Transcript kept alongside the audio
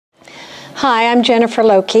Hi, I'm Jennifer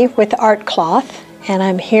Lokey with Kloth, and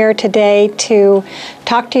I'm here today to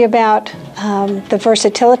talk to you about the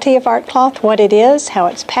versatility of Kloth, what it is, how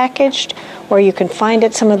it's packaged, where you can find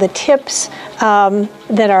it, some of the tips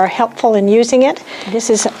that are helpful in using it. This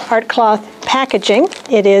is Kloth packaging.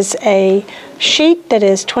 It is a sheet that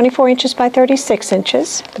is 24 inches by 36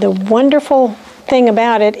 inches. The wonderful thing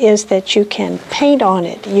about it is that you can paint on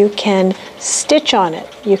it, you can stitch on it,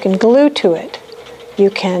 you can glue to it. You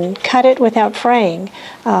can cut it without fraying.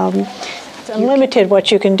 It's unlimited what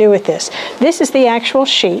you can do with this. This is the actual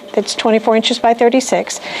sheet that's 24 inches by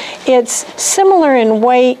 36. It's similar in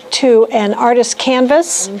weight to an artist's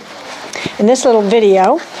canvas. In this little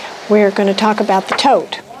video, we're going to talk about the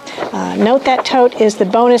tote. Note that tote is the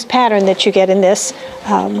bonus pattern that you get in this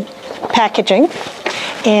packaging.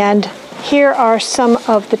 And here are some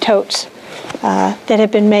of the totes that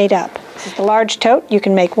have been made up. This is the large tote. You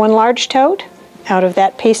can make one large tote out of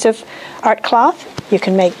that piece of Kloth. You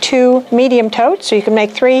can make 2 medium totes, or you can make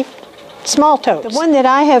 3 small totes. The one that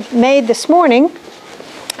I have made this morning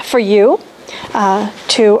for you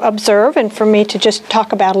to observe and for me to just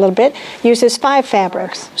talk about a little bit uses 5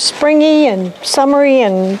 fabrics. Springy and summery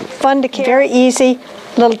and fun to carry. Very easy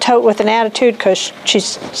little tote with an attitude because she's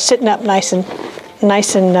sitting up nice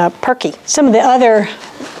and perky. Some of the other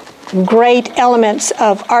great elements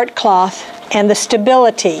of Kloth and the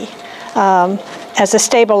stability as a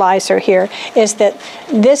stabilizer here is that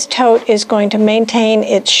this tote is going to maintain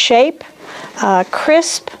its shape,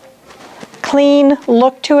 crisp, clean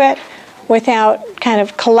look to it without kind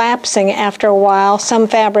of collapsing after a while. Some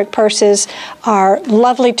fabric purses are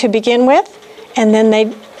lovely to begin with, and then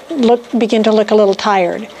they begin to look a little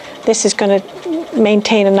tired. This is going to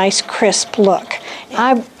maintain a nice crisp look.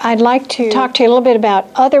 I'd like to talk to you a little bit about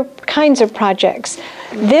other kinds of projects.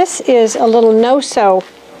 This is a little no-sew.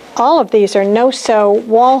 All of these are no-sew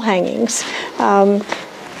wall hangings.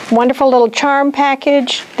 Wonderful little charm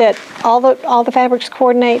package that all the fabrics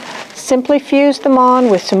coordinate. Simply fuse them on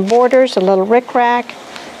with some borders, a little rickrack.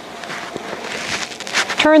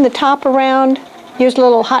 Turn the top around, use a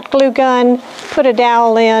little hot glue gun, put a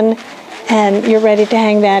dowel in, and you're ready to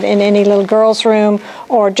hang that in any little girl's room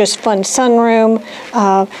or just fun sunroom.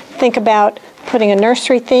 Think about putting a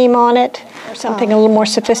nursery theme on it or something a little more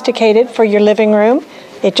sophisticated for your living room.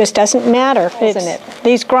 It just doesn't matter, isn't it?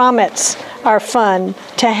 These grommets are fun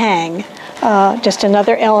to hang. Just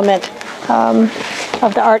another element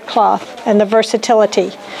of the Kloth and the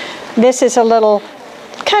versatility. This is a little,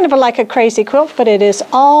 kind of like a crazy quilt, but it is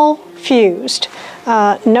all fused.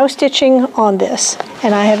 No stitching on this.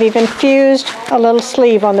 And I have even fused a little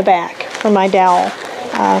sleeve on the back for my dowel.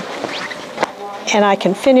 And I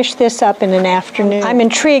can finish this up in an afternoon. I'm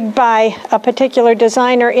intrigued by a particular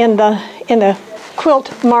designer in the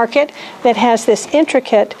quilt market that has this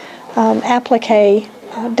intricate applique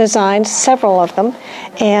designs, several of them,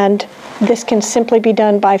 and this can simply be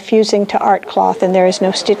done by fusing to Kloth, and there is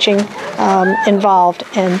no stitching involved,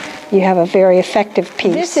 and you have a very effective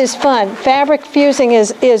piece. This is fun. Fabric fusing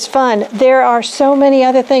is fun. There are so many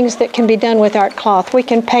other things that can be done with Kloth. We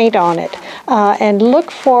can paint on it, and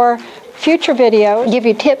look for future videos, give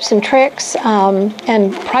you tips and tricks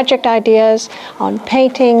and project ideas on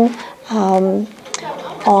painting,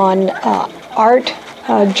 on art,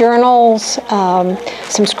 journals,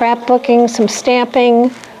 some scrapbooking, some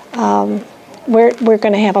stamping. We're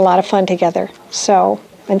going to have a lot of fun together. So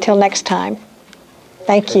until next time,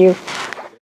 thank you.